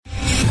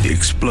The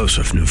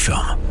explosive new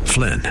film,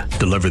 Flynn,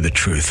 deliver the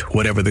truth,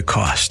 whatever the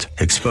cost,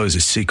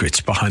 exposes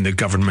secrets behind the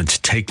government's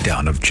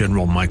takedown of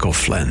General Michael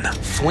Flynn.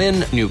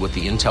 Flynn knew what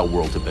the intel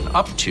world had been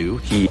up to.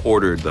 He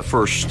ordered the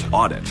first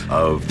audit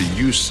of the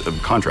use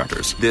of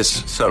contractors.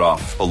 This set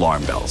off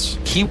alarm bells.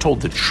 He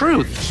told the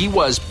truth. He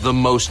was the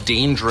most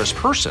dangerous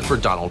person for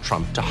Donald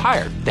Trump to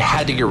hire. They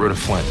had to get rid of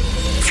Flynn.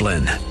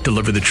 Flynn,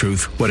 deliver the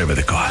truth, whatever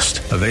the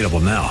cost. Available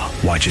now.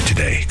 Watch it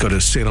today. Go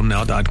to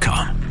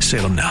salemnow.com.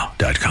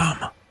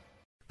 salemnow.com.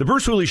 The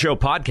Bruce Hooley Show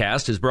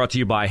podcast is brought to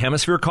you by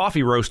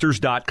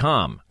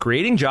HemisphereCoffeeRoasters.com.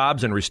 Creating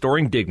jobs and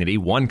restoring dignity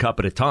one cup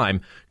at a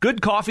time.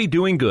 Good coffee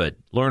doing good.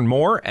 Learn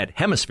more at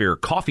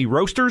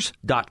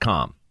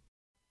HemisphereCoffeeRoasters.com.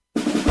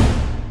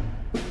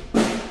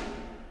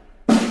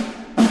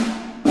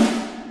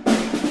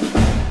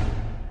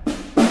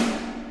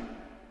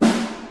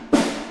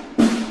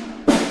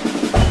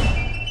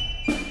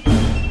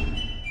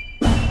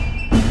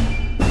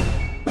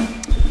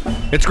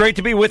 It's great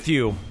to be with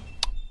you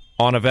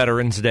on a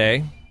Veterans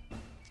Day.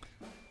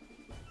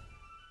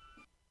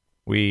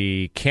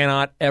 We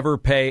cannot ever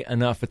pay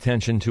enough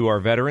attention to our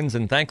veterans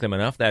and thank them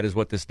enough. That is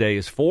what this day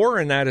is for,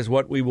 and that is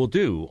what we will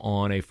do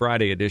on a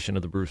Friday edition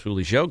of the Bruce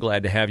Hooley Show.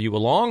 Glad to have you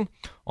along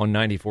on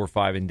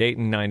 94.5 in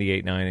Dayton,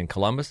 98.9 in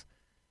Columbus.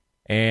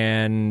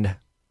 And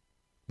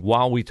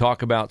while we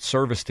talk about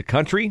service to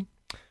country,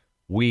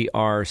 we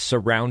are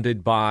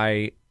surrounded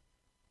by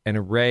an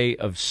array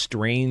of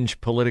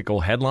strange political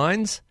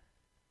headlines.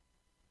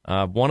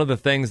 One of the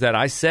things that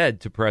I said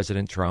to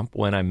President Trump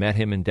when I met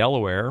him in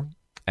Delaware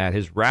at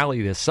his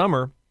rally this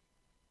summer,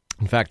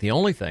 in fact, the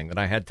only thing that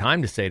I had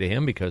time to say to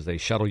him, because they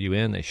shuttle you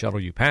in, they shuttle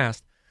you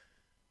past,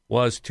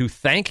 was to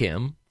thank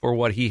him for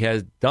what he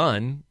has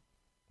done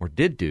or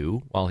did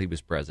do while he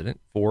was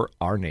president for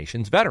our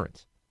nation's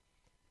veterans.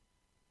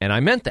 And I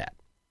meant that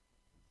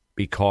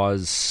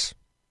because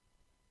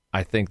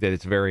I think that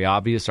it's very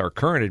obvious our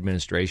current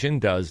administration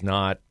does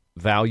not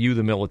value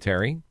the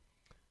military,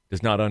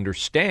 does not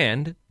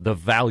understand the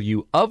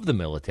value of the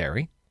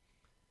military.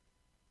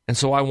 And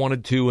so I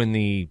wanted to, in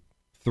the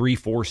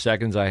 3-4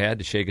 seconds I had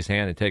to shake his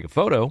hand and take a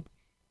photo,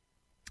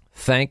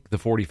 thank the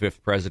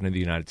 45th President of the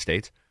United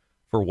States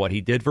for what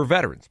he did for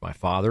veterans. My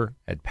father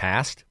had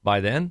passed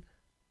by then,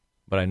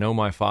 but I know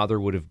my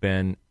father would have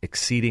been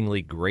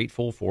exceedingly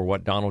grateful for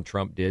what Donald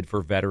Trump did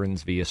for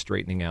veterans via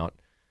straightening out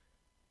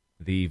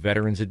the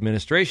Veterans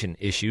Administration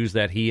issues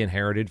that he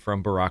inherited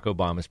from Barack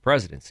Obama's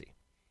presidency.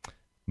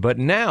 But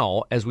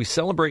now, as we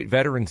celebrate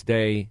Veterans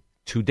Day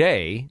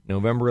today,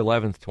 November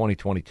 11th,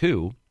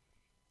 2022,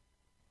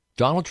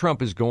 Donald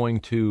Trump is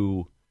going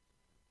to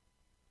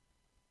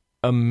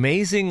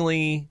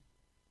amazingly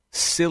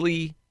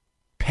silly,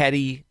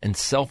 petty, and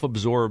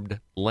self-absorbed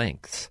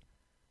lengths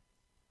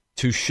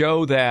to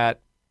show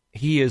that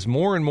he is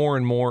more and more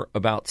and more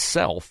about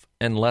self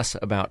and less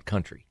about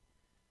country.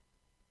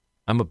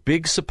 I'm a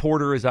big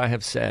supporter, as I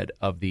have said,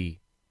 of the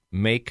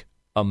Make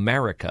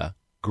America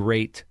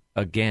Great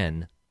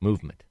Again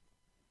movement.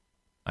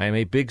 I am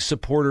a big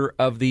supporter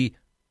of the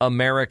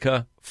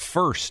America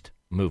First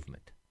movement.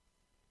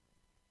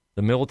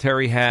 The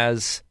military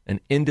has an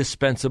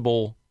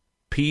indispensable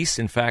piece,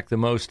 in fact, the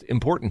most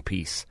important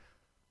piece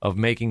of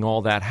making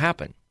all that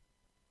happen.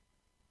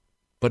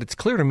 But it's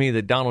clear to me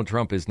that Donald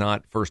Trump is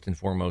not first and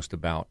foremost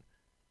about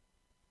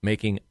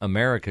making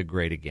America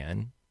great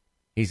again.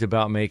 He's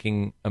about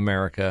making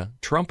America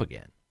Trump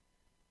again.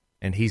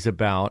 And he's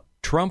about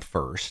Trump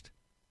first.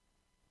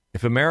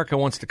 If America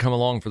wants to come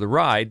along for the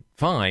ride,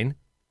 fine,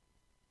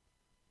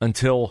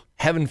 until,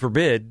 heaven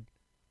forbid,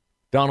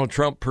 Donald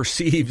Trump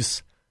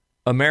perceives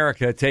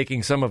America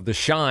taking some of the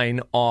shine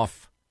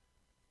off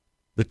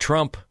the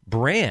Trump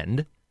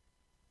brand,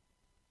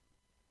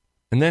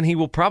 and then he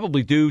will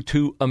probably do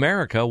to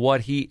America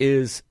what he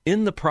is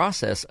in the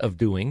process of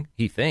doing,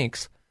 he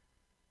thinks,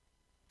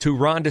 to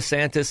Ron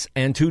DeSantis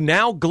and to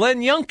now Glenn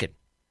Youngkin.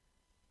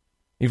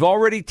 You've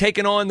already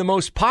taken on the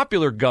most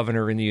popular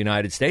governor in the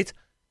United States.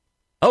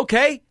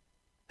 Okay,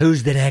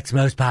 who's the next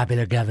most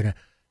popular governor?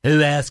 Who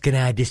else can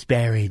I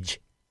disparage?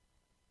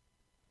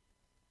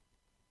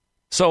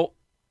 So,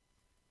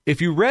 if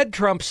you read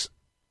Trump's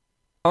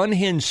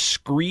unhinged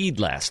screed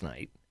last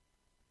night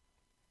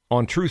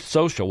on Truth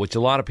Social, which a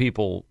lot of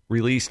people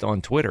released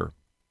on Twitter,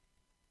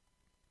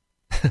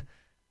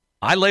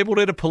 I labeled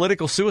it a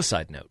political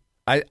suicide note.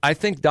 I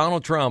think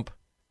Donald Trump,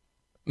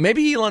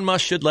 maybe Elon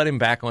Musk should let him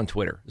back on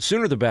Twitter. The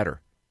sooner the better,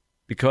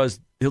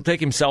 because he'll take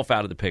himself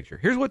out of the picture.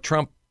 Here's what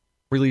Trump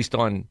released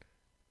on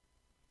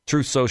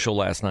Truth Social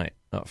last night.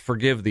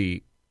 Forgive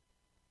the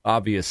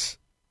obvious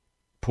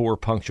poor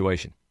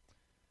punctuation.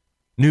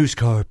 News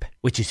Corp,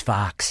 which is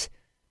Fox,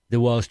 the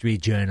Wall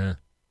Street Journal,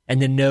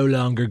 and the no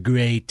longer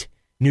great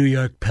New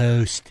York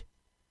Post,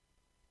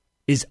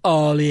 is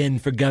all in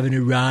for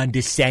Governor Ron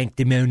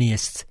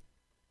DeSanctimonious,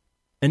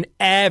 an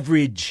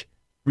average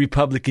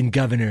Republican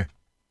governor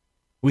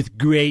with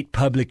great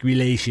public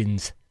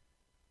relations.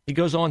 He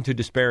goes on to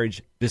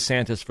disparage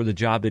DeSantis for the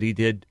job that he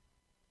did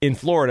in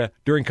Florida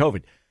during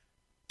COVID.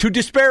 To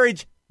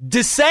disparage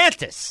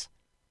DeSantis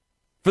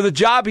for the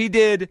job he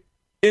did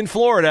in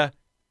Florida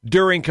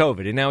during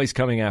COVID, and now he's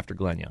coming after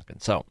Glenn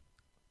Youngkin. So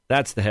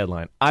that's the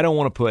headline. I don't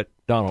want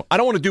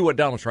to do what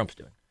Donald Trump's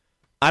doing.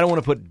 I don't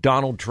want to put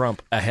Donald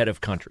Trump ahead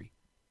of country,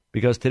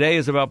 because today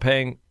is about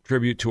paying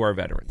tribute to our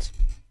veterans.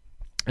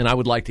 And I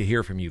would like to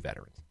hear from you,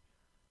 veterans.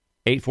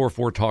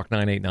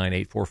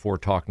 844-TALK-989,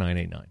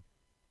 844-TALK-989. If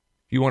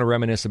you want to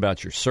reminisce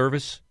about your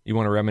service, you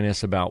want to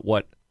reminisce about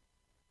what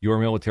your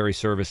military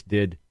service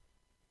did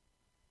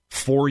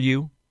for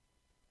you,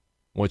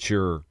 what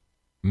your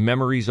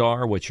memories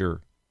are, what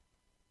your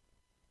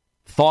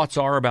thoughts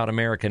are about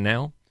America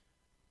now,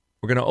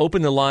 we're going to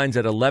open the lines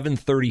at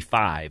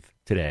 11:35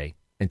 today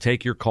and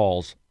take your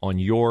calls on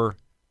your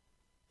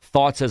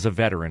thoughts as a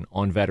veteran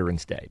on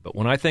Veterans Day. But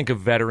when I think of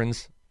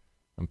veterans,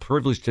 I'm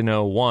privileged to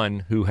know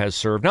one who has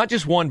served not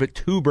just one, but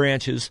two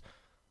branches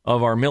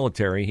of our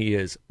military. He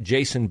is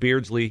Jason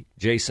Beardsley.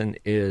 Jason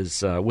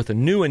is with a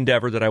new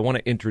endeavor that I want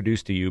to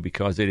introduce to you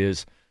because it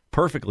is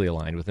perfectly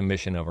aligned with the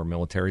mission of our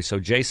military. So,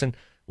 Jason,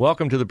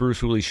 welcome to the Bruce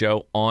Hooley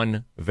Show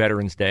on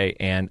Veterans Day.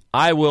 And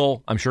I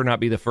will, I'm sure, not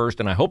be the first,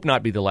 and I hope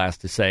not be the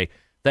last to say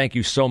thank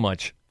you so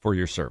much for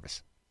your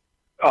service.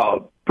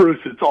 Bruce,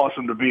 it's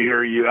awesome to be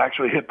here. You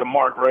actually hit the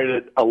mark right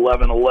at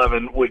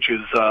 11:11, which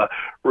is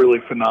really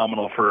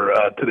phenomenal for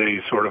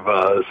today's sort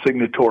of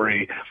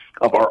signatory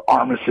of our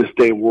Armistice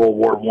Day, World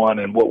War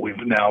I, and what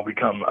we've now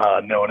become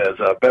known as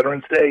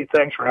Veterans Day.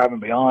 Thanks for having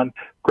me on.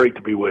 Great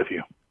to be with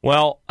you.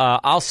 Well,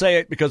 I'll say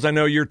it because I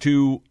know you're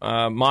too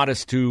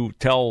modest to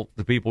tell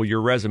the people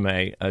your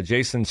resume.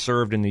 Jason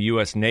served in the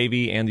U.S.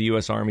 Navy and the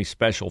U.S. Army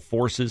Special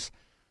Forces.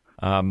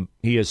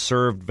 He has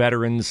served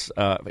veterans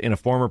in a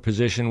former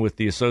position with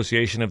the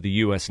Association of the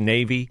U.S.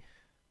 Navy.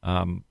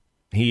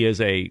 He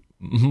is a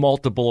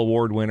multiple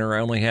award winner.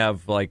 I only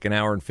have like an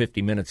hour and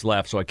 50 minutes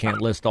left, so I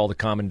can't list all the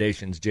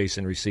commendations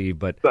Jason received.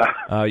 But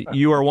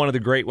you are one of the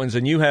great ones,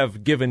 and you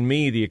have given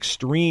me the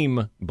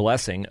extreme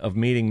blessing of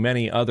meeting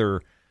many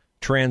other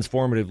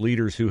transformative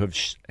leaders who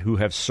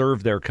have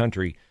served their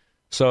country.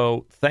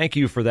 So thank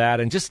you for that.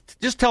 And just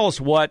tell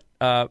us what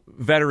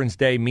Veterans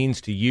Day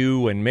means to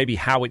you and maybe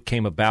how it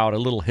came about, a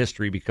little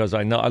history, because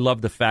I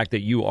love the fact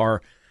that you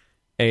are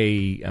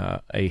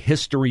a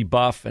history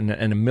buff and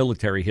a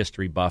military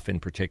history buff in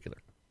particular.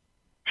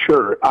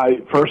 Sure.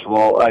 First of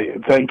all, I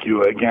thank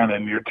you again,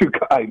 and you're too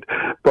kind.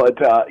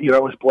 But, I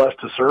was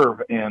blessed to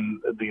serve in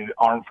the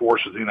Armed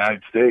Forces of the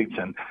United States,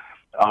 and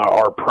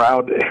our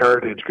proud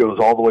heritage goes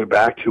all the way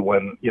back to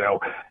when,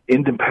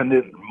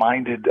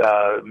 independent-minded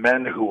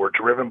men who were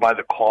driven by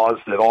the cause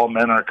that all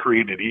men are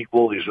created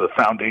equal. These are the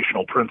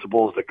foundational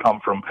principles that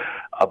come from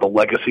the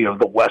legacy of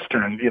the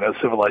Western,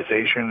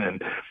 civilization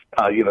and,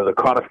 the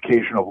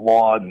codification of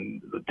law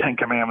and the Ten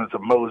Commandments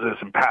of Moses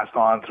and passed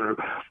on through,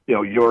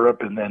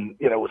 Europe and then,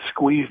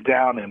 squeezed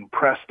down and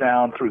pressed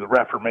down through the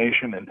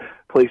Reformation and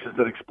places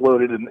that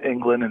exploded in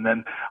England. And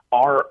then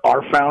our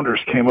founders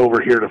came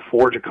over here to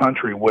forge a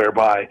country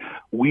whereby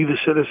we, the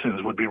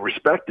citizens, would be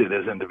respected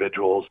as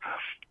individuals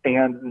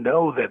and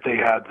know that they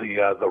had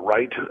the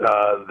right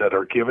that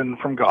are given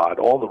from God,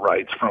 all the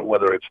rights, from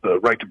whether it's the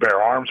right to bear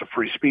arms or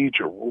free speech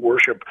or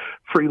worship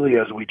freely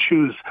as we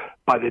choose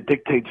by the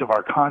dictates of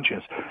our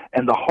conscience.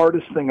 And the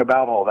hardest thing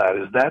about all that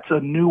is that's a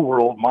New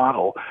World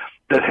model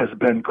that has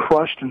been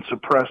crushed and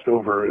suppressed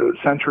over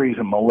centuries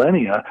and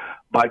millennia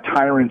by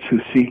tyrants who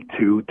seek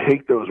to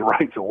take those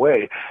rights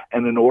away.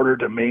 And in order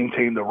to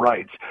maintain the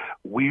rights,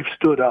 we've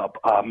stood up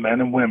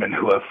men and women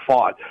who have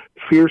fought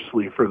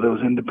fiercely for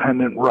those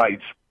independent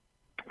rights,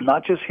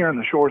 not just here on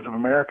the shores of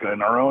America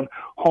in our own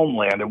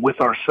homeland and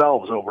with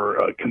ourselves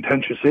over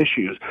contentious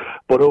issues,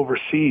 but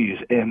overseas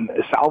in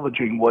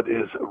salvaging what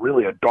is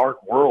really a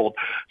dark world,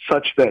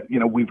 such that,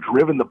 we've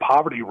driven the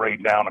poverty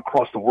rate down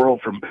across the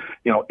world from,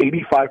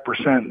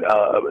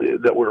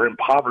 85% that were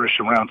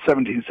impoverished around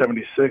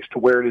 1776 to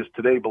where it is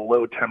today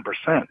below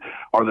 10%.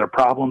 Are there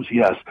problems?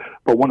 Yes.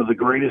 But one of the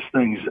greatest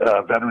things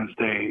Veterans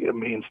Day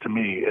means to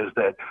me is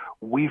that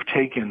we've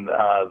taken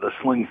the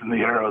slings and the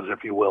arrows,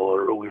 if you will,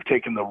 or we've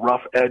taken the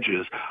rough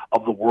edges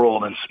of the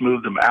world and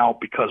smoothed them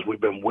out because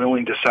we've been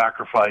willing to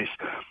sacrifice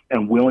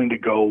and willing to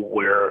go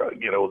where,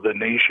 the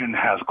nation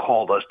has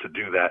called us to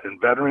do that. And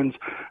veterans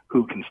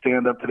who can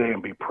stand up today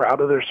and be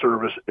proud of their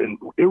service, and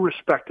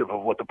irrespective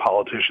of what the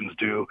politicians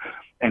do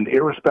and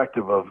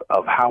irrespective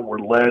of how we're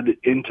led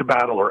into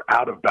battle or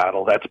out of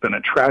battle, that's been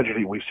a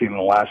tragedy we've seen in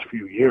the last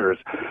few years.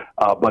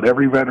 But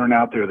every veteran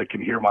out there that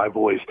can hear my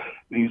voice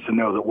needs to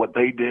know that what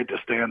they did to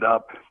stand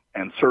up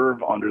and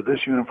serve under this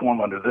uniform,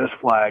 under this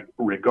flag,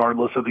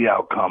 regardless of the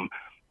outcome,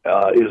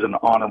 is an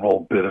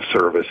honorable bit of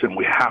service. And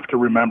we have to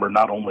remember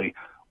not only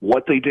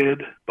what they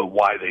did, but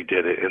why they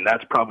did it. And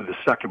that's probably the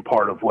second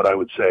part of what I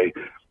would say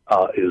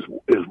is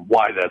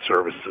why that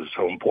service is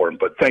so important.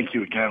 But thank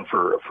you again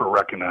for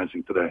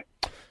recognizing today.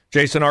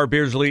 Jason R.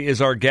 Beardsley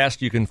is our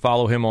guest. You can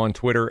follow him on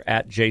Twitter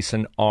at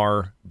Jason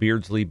R.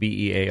 Beardsley,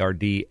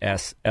 BeardSley.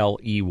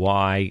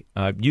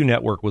 You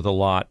network with a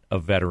lot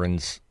of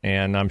veterans,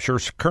 and I'm sure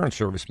current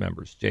service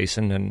members,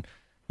 Jason. And,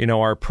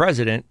 our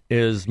president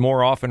is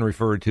more often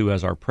referred to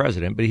as our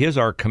president, but he is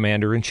our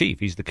commander-in-chief.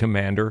 He's the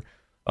commander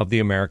of the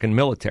American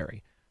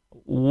military.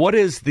 What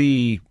is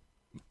the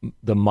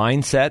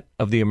mindset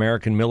of the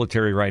American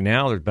military right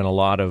now? There's been a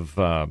lot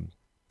of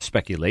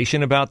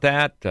speculation about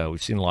that.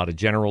 We've seen a lot of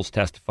generals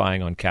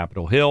testifying on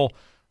Capitol Hill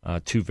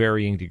to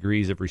varying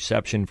degrees of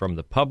reception from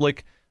the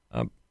public.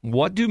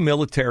 What do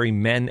military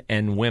men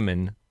and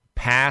women,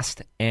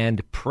 past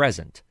and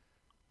present,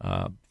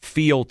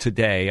 feel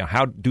today?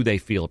 How do they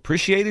feel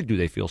appreciated? Do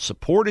they feel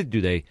supported? Do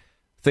they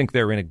think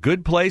they're in a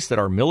good place, that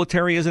our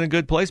military is in a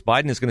good place?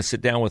 Biden is going to sit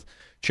down with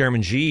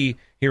Chairman Xi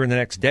here in the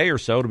next day or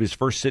so. It'll be his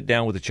first sit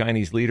down with a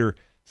Chinese leader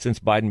since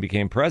Biden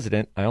became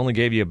president. I only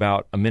gave you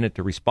about a minute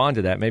to respond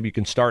to that. Maybe you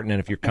can start, and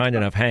then if you're kind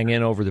enough, hang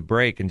in over the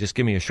break and just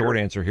give me a short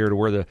answer here to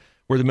where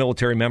the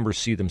military members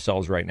see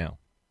themselves right now.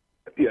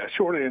 Yeah,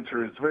 short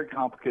answer is very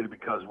complicated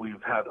because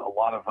we've had a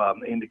lot of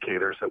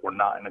indicators that we're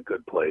not in a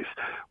good place.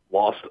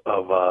 Loss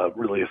of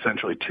really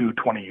essentially 2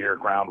 20-year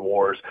ground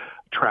wars,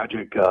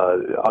 tragic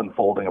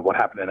unfolding of what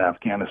happened in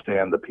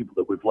Afghanistan, the people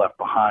that we've left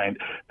behind.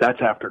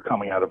 That's after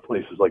coming out of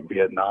places like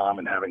Vietnam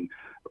and having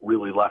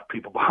really left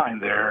people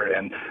behind there.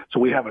 And so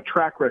we have a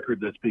track record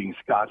that's being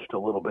scotched a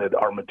little bit.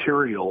 Our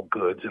material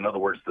goods, in other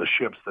words, the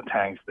ships, the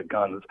tanks, the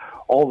guns,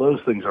 all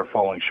those things are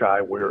falling shy.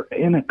 We're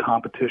in a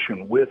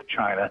competition with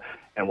China,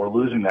 and we're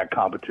losing that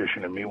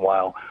competition. And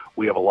meanwhile,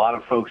 we have a lot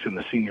of folks in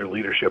the senior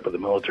leadership of the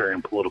military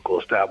and political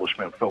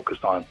establishment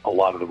focused on a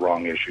lot of the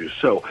wrong issues.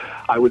 So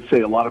I would say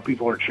a lot of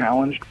people are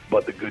challenged,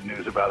 but the good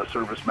news about a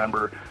service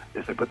member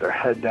is they put their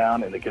head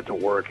down and they get to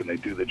work and they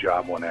do the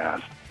job when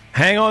asked.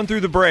 Hang on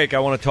through the break. I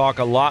want to talk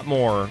a lot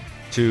more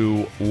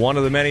to one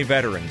of the many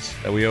veterans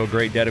that we owe a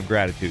great debt of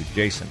gratitude,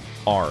 Jason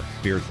R.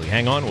 Beardsley.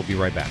 Hang on. We'll be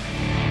right back.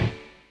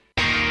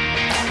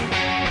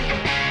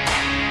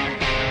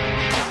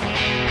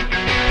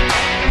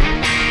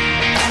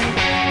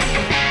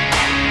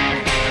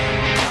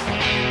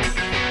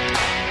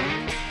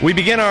 We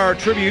begin our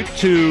tribute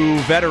to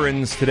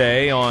veterans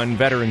today on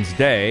Veterans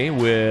Day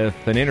with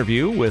an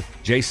interview with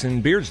Jason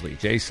Beardsley.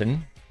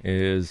 Jason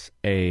is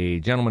a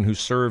gentleman who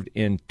served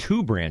in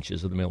 2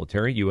 branches of the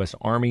military, U.S.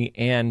 Army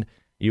and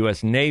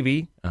U.S.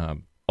 Navy,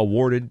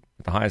 awarded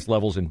at the highest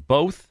levels in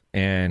both,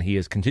 and he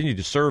has continued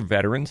to serve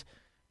veterans.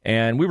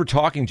 And we were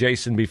talking,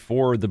 Jason,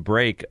 before the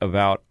break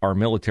about our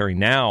military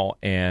now,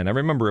 and I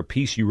remember a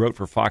piece you wrote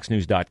for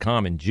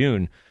FoxNews.com in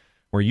June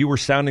where you were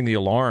sounding the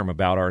alarm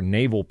about our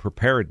naval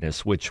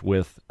preparedness, which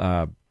with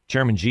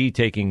Chairman Xi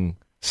taking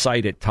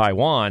site at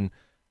Taiwan,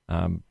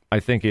 I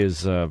think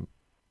is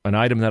an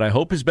item that I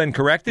hope has been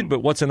corrected. But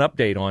what's an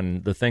update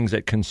on the things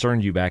that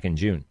concerned you back in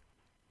June?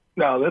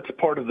 No, that's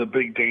part of the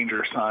big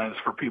danger signs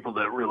for people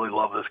that really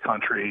love this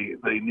country.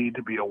 They need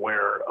to be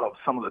aware of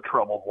some of the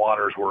troubled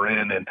waters we're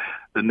in, and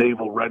the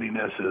naval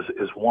readiness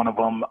is one of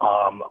them.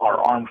 Our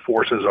armed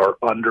forces are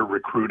under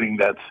recruiting.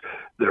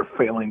 They're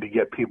failing to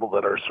get people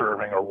that are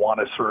serving or want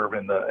to serve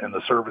in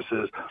the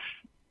services.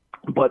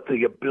 But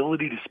the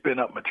ability to spin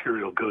up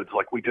material goods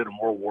like we did in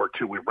World War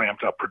II, we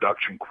ramped up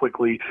production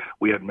quickly.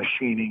 We had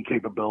machining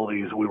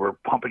capabilities. We were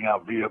pumping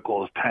out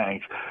vehicles,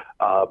 tanks,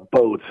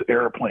 boats,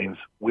 airplanes.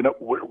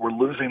 We're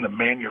losing the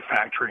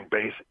manufacturing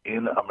base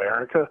in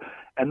America,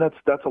 and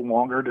that's a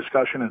longer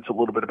discussion. It's a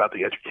little bit about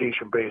the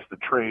education base, the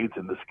trades,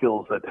 and the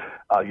skills that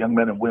young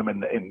men and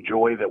women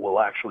enjoy that will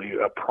actually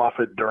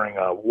profit during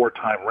a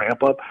wartime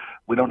ramp-up.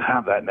 We don't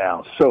have that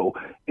now. So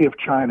if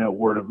China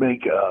were to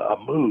make a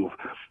move,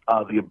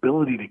 the ability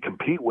to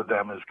compete with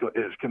them is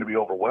going to be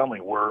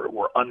overwhelming.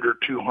 We're under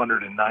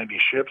 290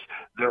 ships.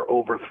 They're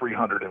over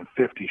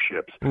 350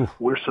 ships. Oof.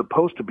 We're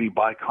supposed to be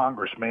by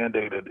Congress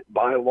mandated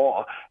by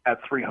law at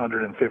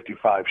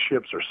 355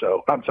 ships or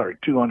so. I'm sorry,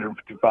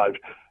 355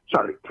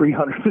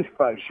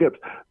 ships,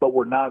 but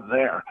we're not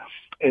there.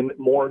 And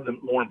more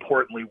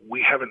importantly,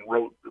 we haven't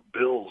written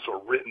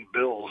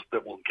bills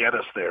that will get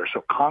us there.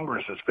 So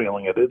Congress is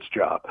failing at its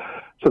job.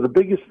 So the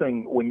biggest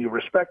thing, when you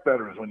respect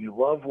veterans, when you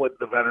love what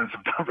the veterans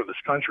have done for this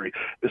country,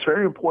 it's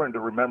very important to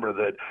remember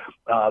that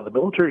the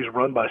military is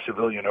run by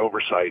civilian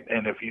oversight.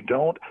 And if you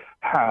don't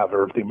have,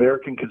 or if the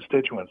American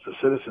constituents, the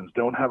citizens,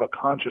 don't have a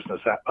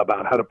consciousness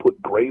about how to put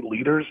great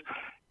leaders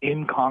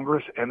in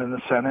Congress and in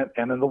the Senate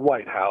and in the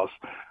White House,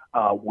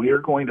 we're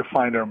going to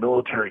find our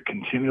military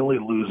continually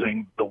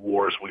losing the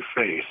wars we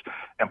face.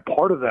 And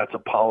part of that's a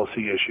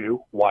policy issue.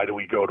 Why do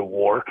we go to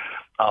war?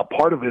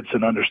 Part of it's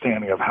an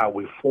understanding of how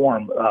we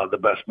form the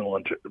best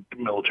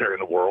military in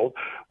the world,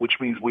 which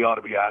means we ought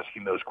to be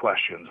asking those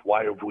questions.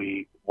 Why have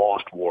we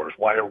lost wars?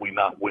 Why are we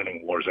not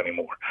winning wars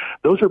anymore?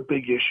 Those are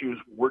big issues.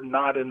 We're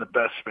not in the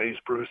best space,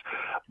 Bruce,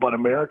 but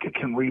America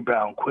can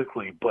rebound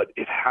quickly, but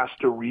it has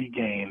to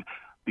regain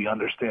the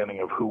understanding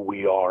of who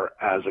we are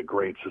as a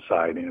great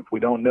society. And if we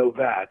don't know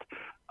that,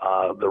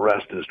 the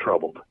rest is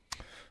troubled.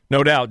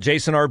 No doubt.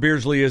 Jason R.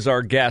 Beardsley is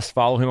our guest.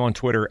 Follow him on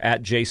Twitter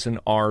at Jason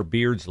R.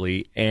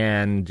 Beardsley.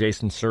 And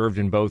Jason served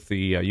in both the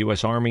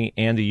U.S. Army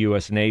and the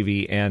U.S.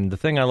 Navy. And the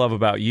thing I love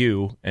about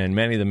you and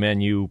many of the men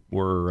you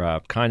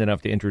were kind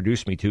enough to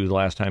introduce me to the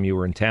last time you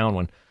were in town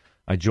when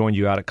I joined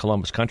you out at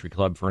Columbus Country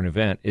Club for an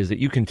event is that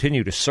you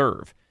continue to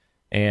serve.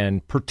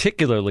 And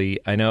particularly,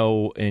 I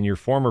know in your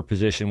former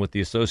position with the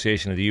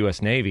Association of the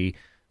U.S. Navy,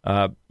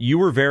 You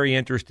were very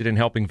interested in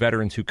helping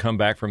veterans who come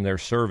back from their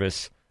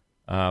service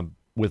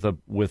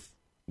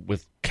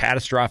with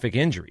catastrophic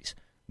injuries,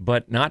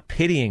 but not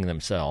pitying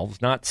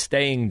themselves, not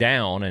staying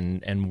down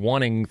and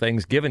wanting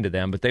things given to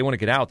them, but they want to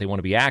get out, they want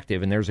to be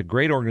active. And there's a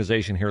great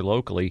organization here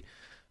locally,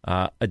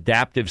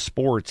 Adaptive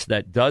Sports,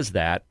 that does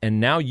that. And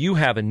now you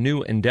have a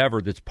new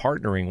endeavor that's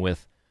partnering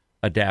with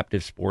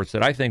Adaptive Sports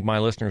that I think my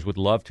listeners would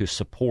love to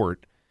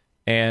support.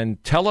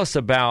 And tell us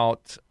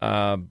about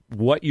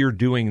what you're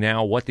doing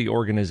now, what the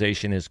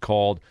organization is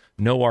called,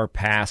 Know Our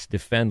Past,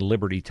 Defend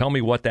Liberty. Tell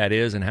me what that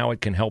is and how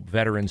it can help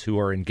veterans who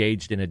are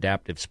engaged in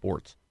adaptive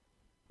sports.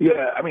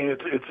 Yeah, I mean,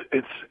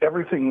 it's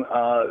everything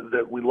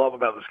that we love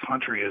about this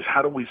country is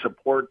how do we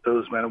support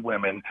those men and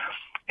women.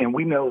 And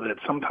we know that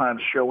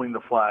sometimes showing the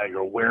flag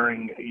or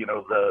wearing,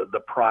 the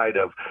pride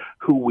of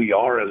who we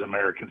are as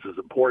Americans is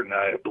important.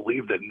 I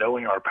believe that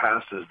knowing our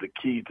past is the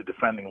key to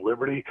defending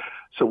liberty.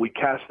 So we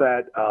cast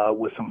that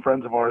with some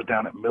friends of ours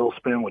down at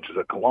Millspin, which is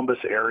a Columbus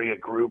area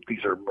group.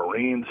 These are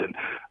Marines and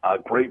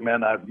great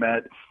men I've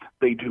met.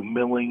 They do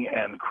milling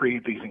and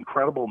create these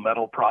incredible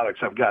metal products.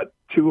 I've got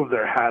 2 of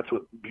their hats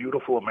with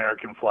beautiful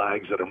American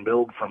flags that are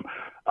milled from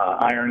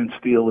iron and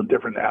steel and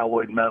different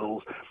alloyed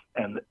metals.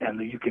 And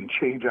you can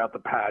change out the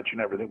patch and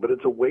everything, but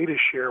it's a way to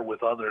share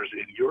with others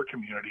in your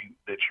community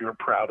that you're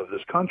proud of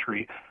this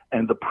country.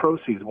 And the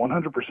proceeds,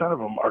 100% of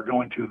them, are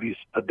going to these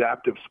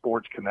Adaptive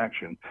Sports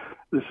Connection.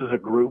 This is a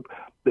group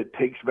that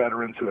takes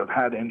veterans who have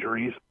had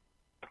injuries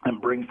and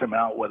brings them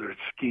out, whether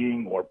it's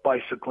skiing or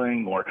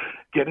bicycling or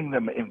getting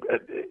them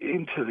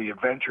into the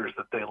adventures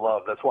that they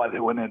love. That's why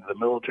they went into the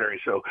military.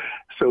 So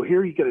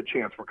here you get a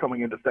chance. We're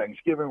coming into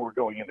Thanksgiving. We're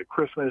going into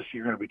Christmas.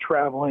 You're going to be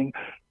traveling.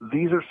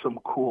 These are some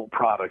cool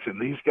products.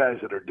 And these guys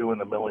that are doing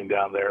the milling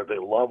down there, they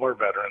love our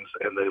veterans,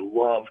 and they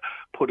love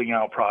putting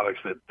out products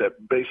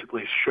that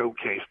basically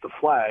showcase the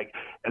flag.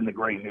 And the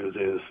great news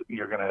is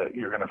you're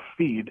gonna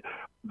feed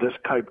this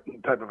type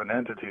of an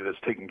entity that's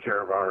taking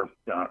care of our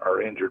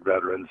injured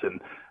veterans, and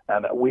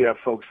we have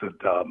folks that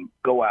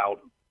go out,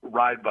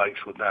 ride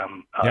bikes with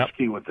them,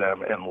 ski with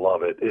them, and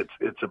love it.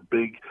 It's a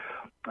big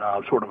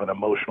sort of an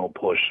emotional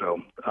push.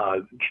 So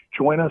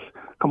join us.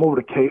 Come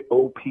over to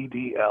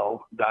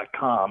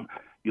KOPDL.com.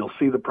 You'll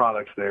see the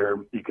products there.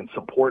 You can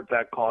support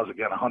that cause.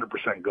 Again,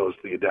 100% goes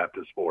to the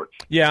Adaptive Sports.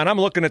 Yeah, and I'm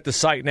looking at the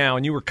site now,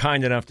 and you were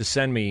kind enough to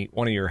send me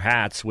one of your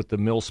hats with the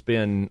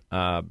Millspin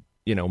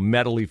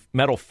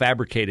metal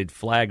fabricated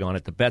flag on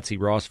it, the Betsy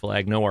Ross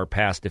flag, Know Our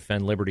Past,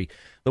 Defend Liberty.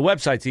 The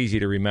website's easy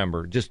to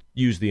remember. Just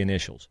use the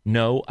initials.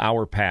 Know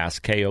Our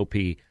Past, KOP,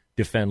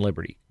 Defend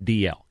Liberty,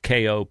 DL,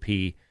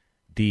 KOP,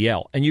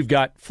 DL. And you've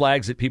got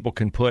flags that people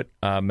can put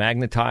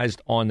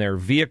magnetized on their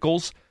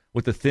vehicles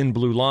with the thin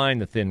blue line,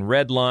 the thin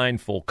red line,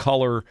 full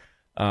color.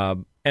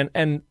 And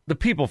the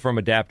people from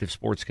Adaptive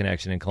Sports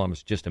Connection in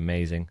Columbus, just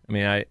amazing. I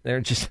mean, they're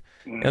just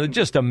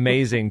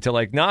amazing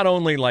to not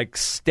only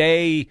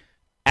stay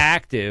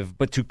active,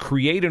 but to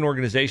create an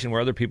organization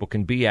where other people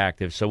can be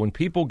active. So when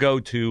people go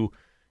to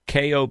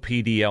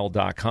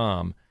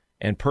KOPDL.com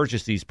and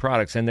purchase these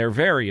products, and they're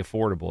very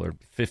affordable, they're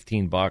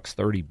 $15,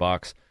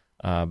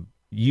 $30,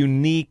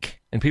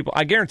 unique, and people,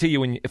 I guarantee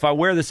you, if I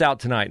wear this out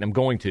tonight, and I'm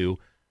going to,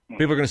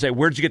 people are going to say,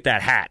 "Where'd you get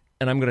that hat?"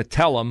 And I'm going to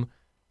tell them,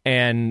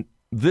 and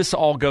this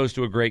all goes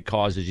to a great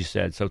cause, as you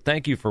said. So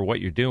thank you for what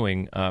you're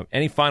doing.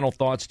 Any final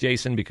thoughts,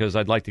 Jason? Because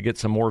I'd like to get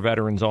some more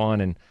veterans on,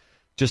 and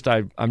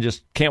I'm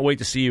just can't wait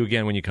to see you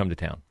again when you come to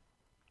town.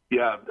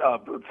 Yeah,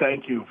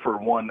 thank you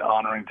for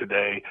honoring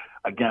today.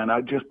 Again,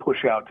 I just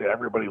push out to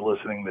everybody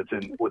listening that's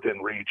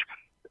within reach.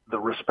 The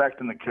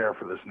respect and the care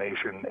for this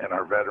nation and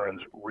our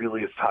veterans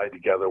really is tied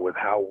together with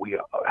how we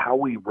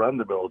run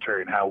the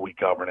military and how we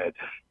govern it.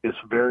 It's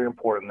very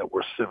important that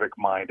we're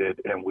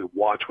civic-minded and we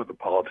watch what the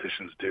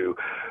politicians do.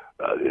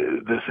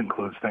 This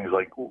includes things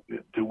like,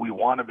 do we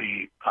want to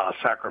be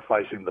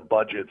sacrificing the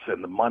budgets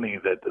and the money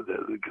that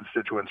the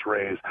constituents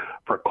raise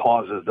for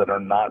causes that are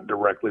not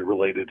directly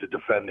related to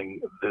defending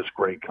this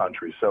great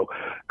country? So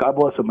God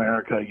bless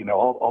America.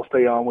 I'll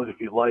stay on with it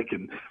if you like,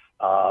 and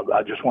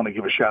I just want to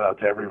give a shout-out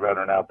to every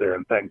veteran out there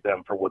and thank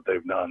them for what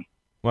they've done.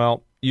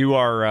 Well, you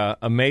are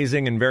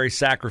amazing and very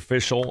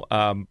sacrificial.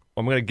 I'm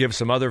going to give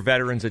some other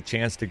veterans a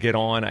chance to get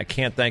on. I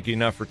can't thank you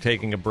enough for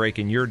taking a break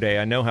in your day.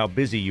 I know how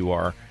busy you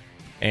are,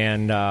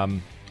 and I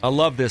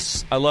love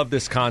this. I love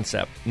this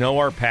concept. Know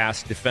Our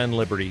Past, Defend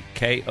Liberty,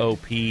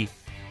 KOPDL.com.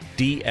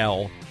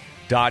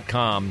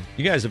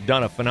 You guys have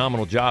done a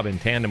phenomenal job in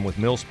tandem with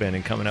Millspin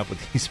and coming up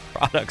with these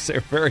products. They're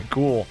very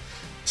cool.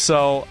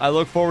 So I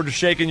look forward to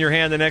shaking your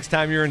hand the next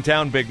time you're in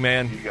town, big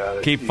man. You got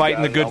it. Keep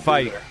fighting the good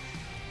fight.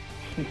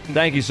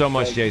 Thank you so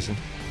much, Jason.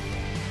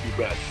 You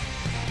bet.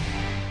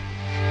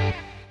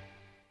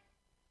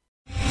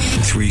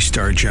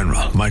 3-star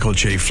General Michael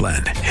J.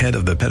 Flynn, head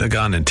of the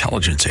Pentagon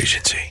Intelligence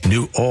Agency,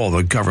 knew all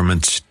the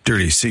government's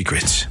dirty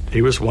secrets.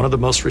 He was one of the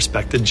most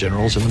respected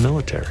generals in the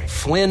military.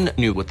 Flynn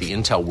knew what the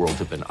intel world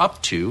had been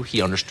up to.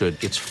 He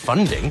understood its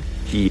funding.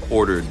 He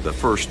ordered the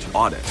first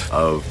audit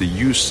of the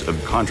use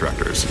of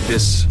contractors.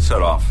 This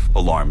set off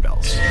alarm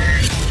bells.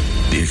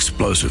 The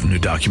explosive new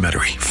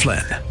documentary,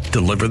 Flynn,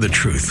 deliver the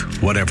truth,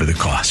 whatever the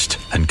cost,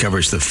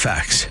 uncovers the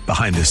facts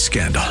behind the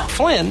scandal.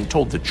 Flynn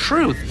told the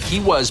truth. He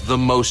was the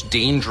most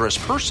dangerous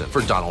person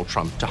for Donald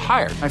Trump to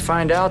hire. I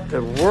find out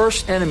the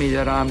worst enemy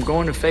that I'm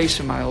going to face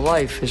in my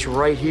life is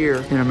right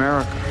here in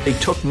America. They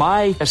took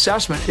my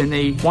assessment and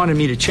they wanted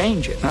me to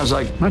change it. And I was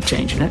like, I'm not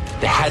changing it.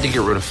 They had to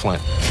get rid of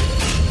Flynn.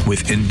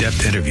 With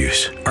in-depth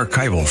interviews,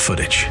 archival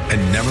footage,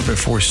 and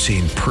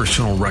never-before-seen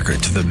personal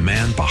records of the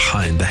man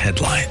behind the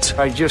headlines.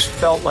 I just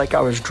felt like I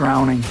was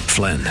drowning.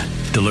 Flynn,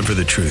 deliver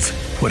the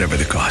truth, whatever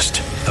the cost.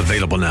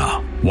 Available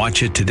now.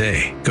 Watch it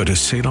today. Go to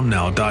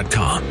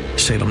salemnow.com.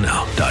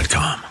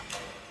 salemnow.com.